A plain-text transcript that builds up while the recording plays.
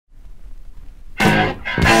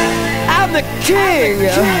I'm the king.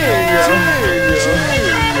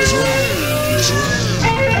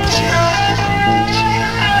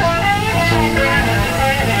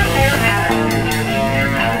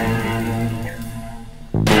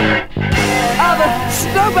 I'm the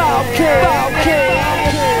Snowball king.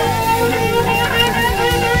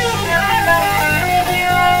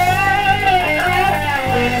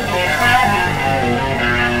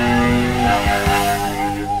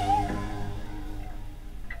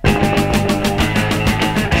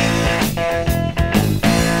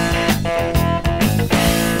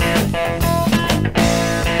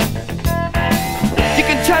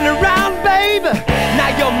 Turn around, baby, now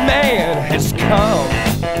your man has come.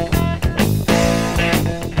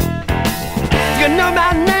 You know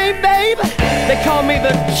my name, baby, they call me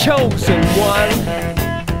the chosen one.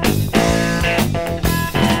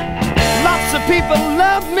 Lots of people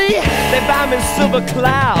love me, they buy me silver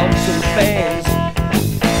clouds and things.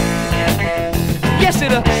 Yes,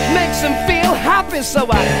 it makes them feel happy, so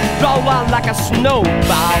I draw out like a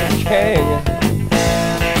snowball king.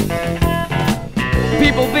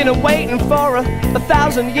 People been waiting for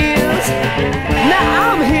 1,000 years.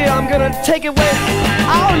 Now I'm here, I'm gonna take away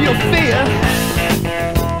all your fear.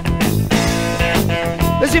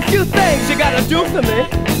 There's a few things you gotta do for me.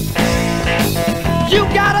 You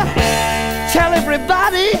gotta tell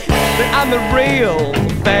everybody that I'm the real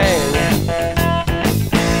thing.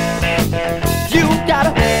 You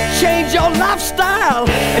gotta change your lifestyle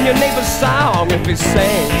and your neighbor's song if he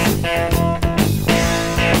sings.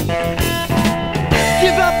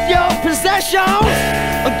 Give up your possessions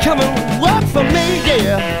and come and work for me,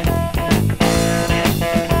 yeah.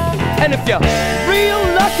 And if you're real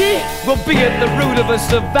lucky, we'll be at the root of a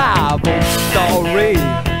survival story.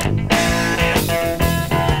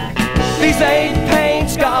 These ain't paint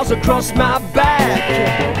scars across my back.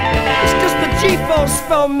 It's just the G-force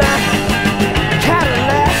from my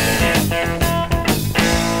Cadillac.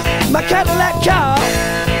 My Cadillac car,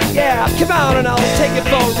 yeah, come on and I'll take it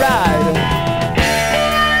for a ride.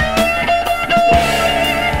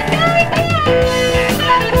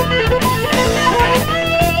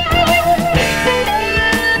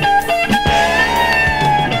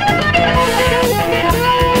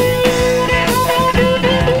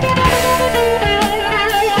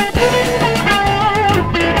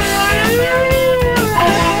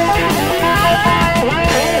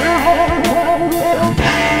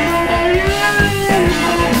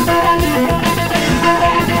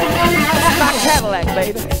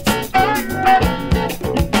 Baby.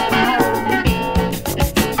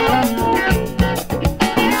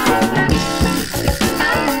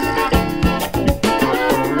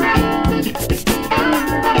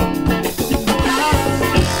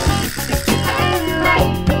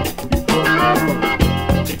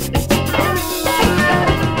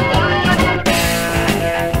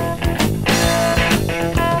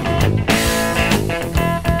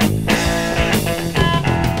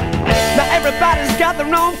 Everybody's got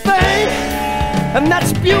their own thing, and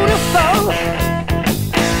that's beautiful.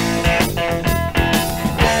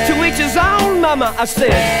 To each his own, mama, I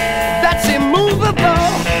said, that's immovable.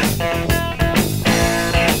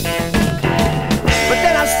 But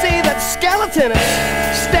then I see that skeleton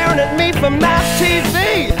staring at me from my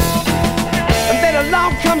TV. And then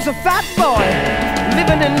along comes a fat boy,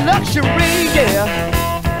 living in luxury, yeah.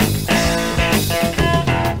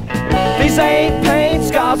 These ain't paint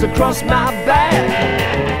scars across my back.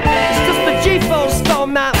 It's just the G-force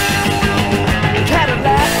on my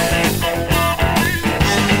Cadillac.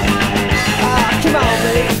 Come on,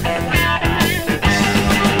 baby.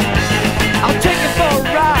 I'll take you for a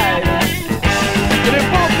ride, but it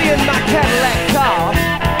won't be in my Cadillac car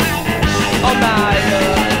or my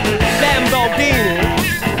Lamborghini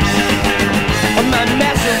or my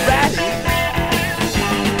Maserati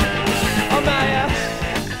or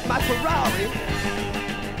my Ferrari.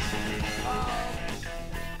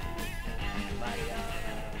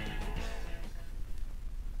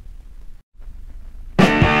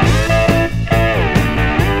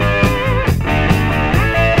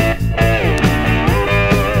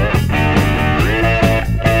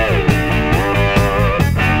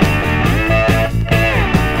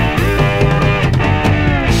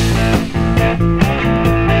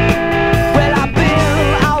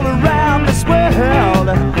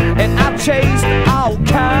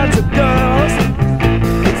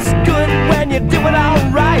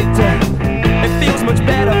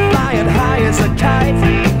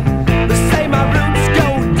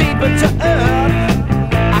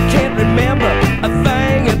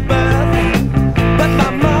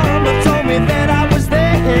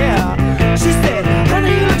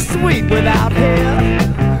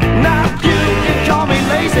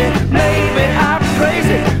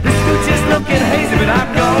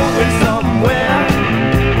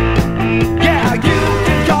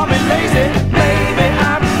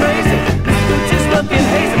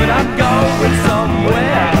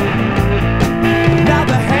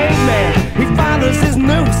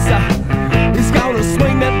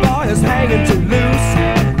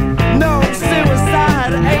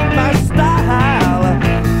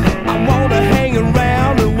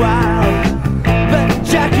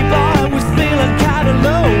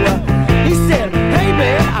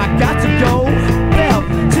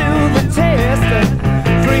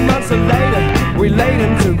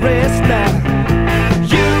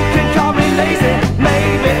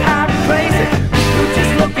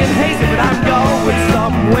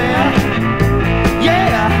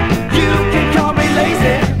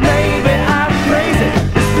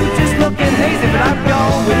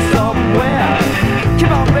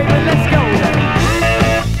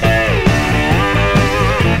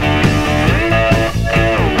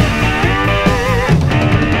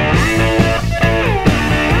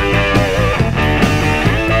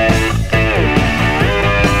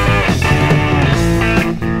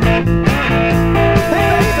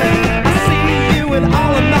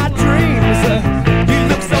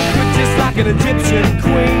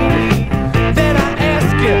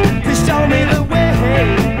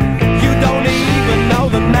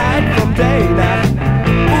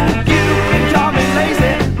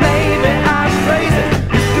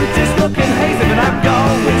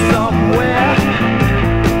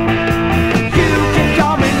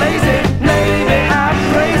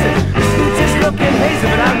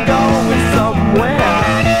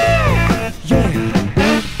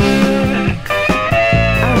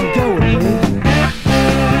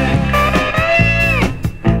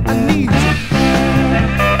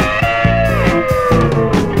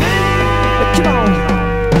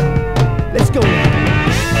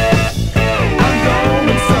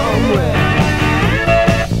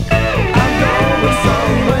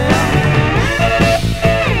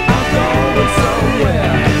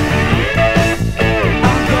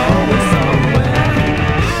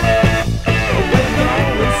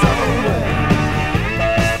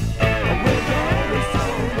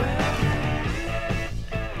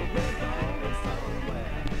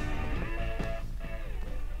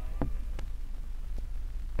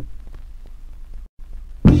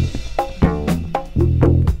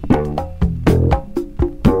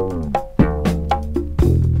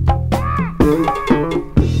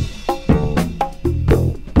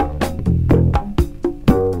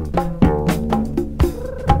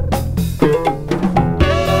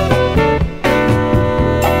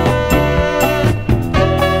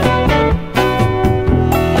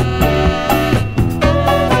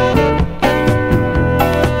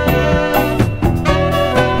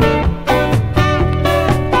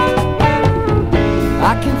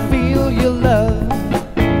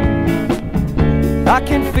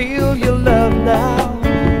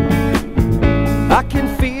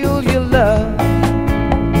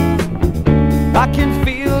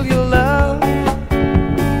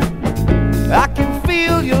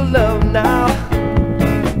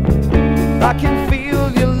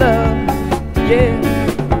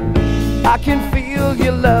 I can feel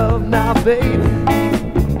your love now, baby.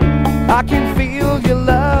 I can feel your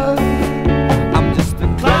love. I'm just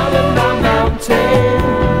climbing my mountain.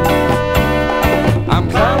 I'm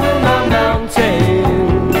climbing my mountain.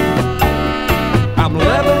 I'm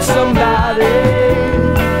loving somebody.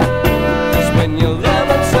 'Cause when you're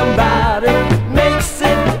loving somebody, makes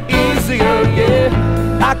it easier,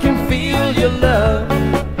 yeah. I can feel your love.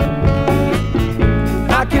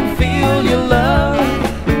 I can feel your love.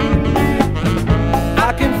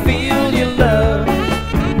 I can feel your love.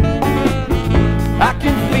 I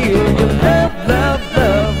can feel your love, love,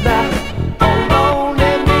 love. Now, hold on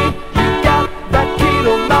at me. You got that key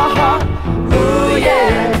to my heart. Ooh,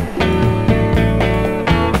 yeah.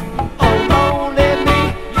 Hold on at me.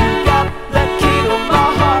 You got that key to my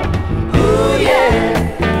heart. Ooh, yeah.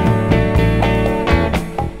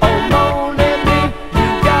 Hold on at me. You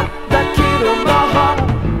got that key to my heart.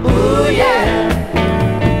 Ooh, yeah.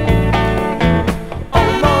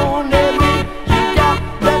 Hold on at me. You got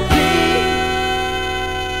that key.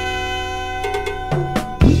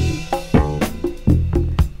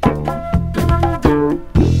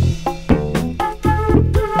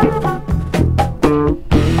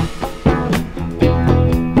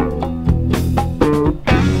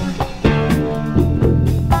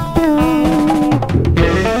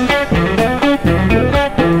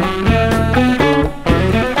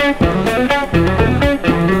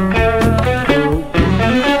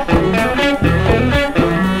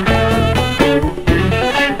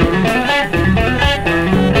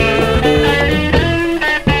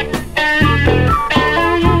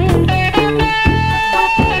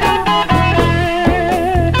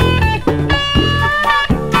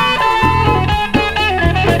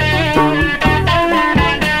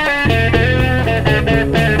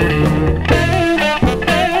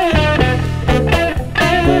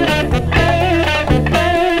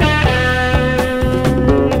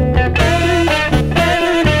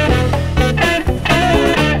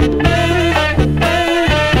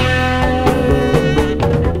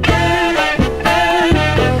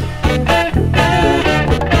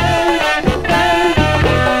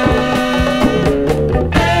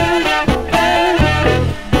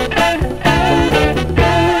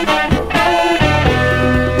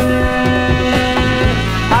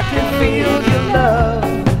 I can feel your love.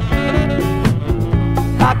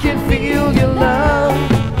 I can feel your love.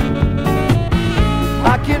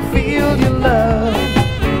 I can feel your love.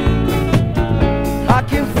 I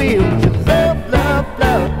can feel your love, love,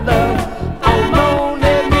 love, love. Hold on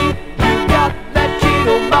at me. You got that key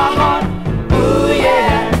to my heart. Ooh,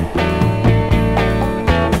 yeah.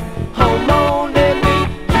 Hold on at me.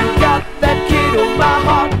 You got that key to my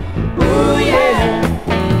heart. Ooh, yeah.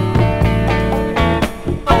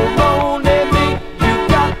 Hold on at me. You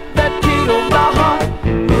got that key to my heart.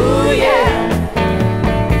 Ooh, yeah.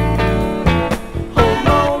 Hold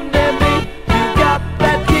on at me. You got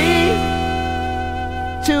that key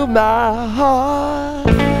to my heart.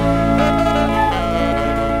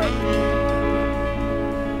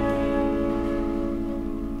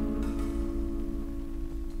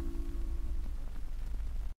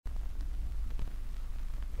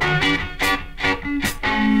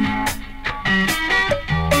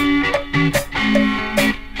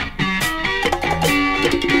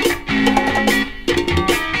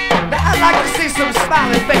 Now I'd like to see some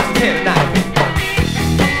smiling faces here tonight.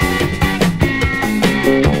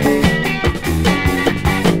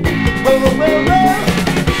 Well, well, well,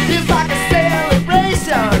 it's like a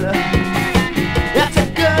celebration. That's a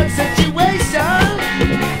good situation.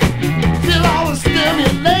 Feel all the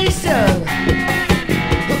stimulation.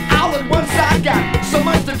 All at once I got so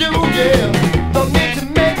much to do, yeah. Don't need to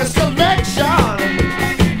make a selection.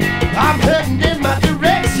 I'm heading in my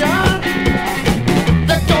direction.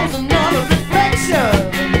 There goes another reflection,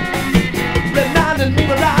 reminding me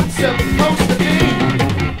where I'm supposed to be.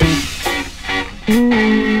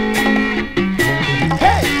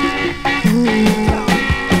 Hey,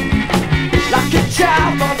 like a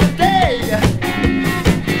child for the day,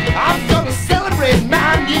 I'm gonna celebrate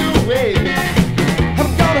my new way.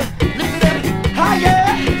 I'm gonna lift it higher.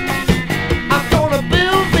 I'm gonna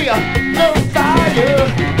build me a little fire.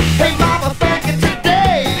 Hey, mama, thank you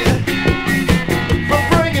today for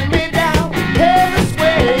bringing me down here this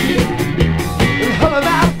way. And hello,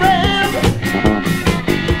 my friend,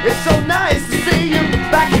 it's so nice to see you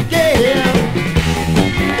back again.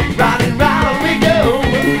 Riding round we go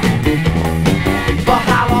for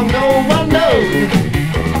how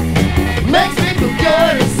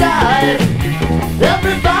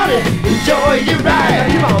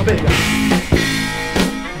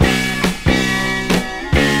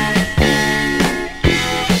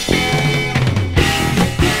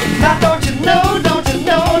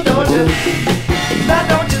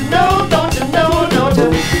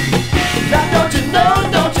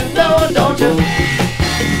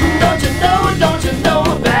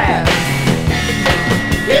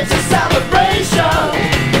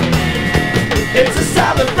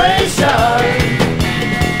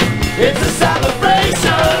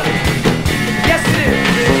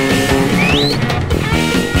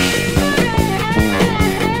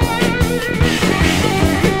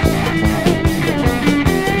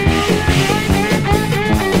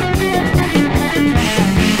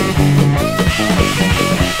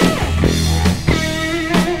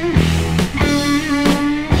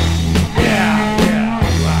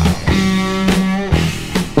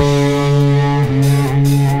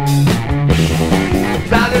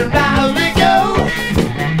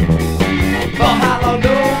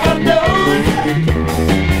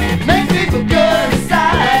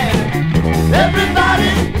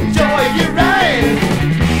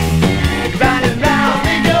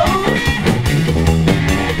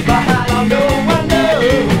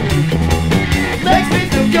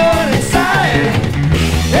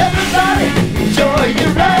sure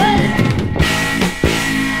you're right.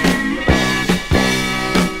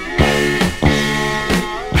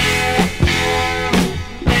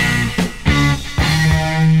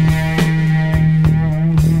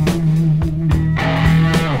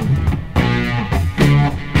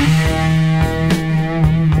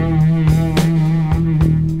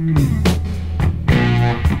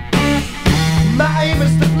 My aim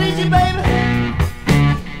is to please you, baby.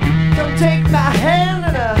 Come take my hand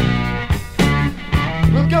and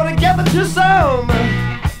we'll go together to some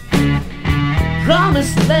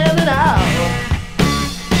promised land, and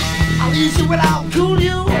I'll ease you and I'll cool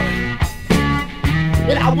you,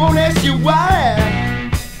 and I won't ask you why.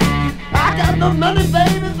 I got no money,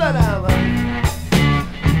 baby, but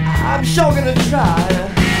I'm sure gonna try.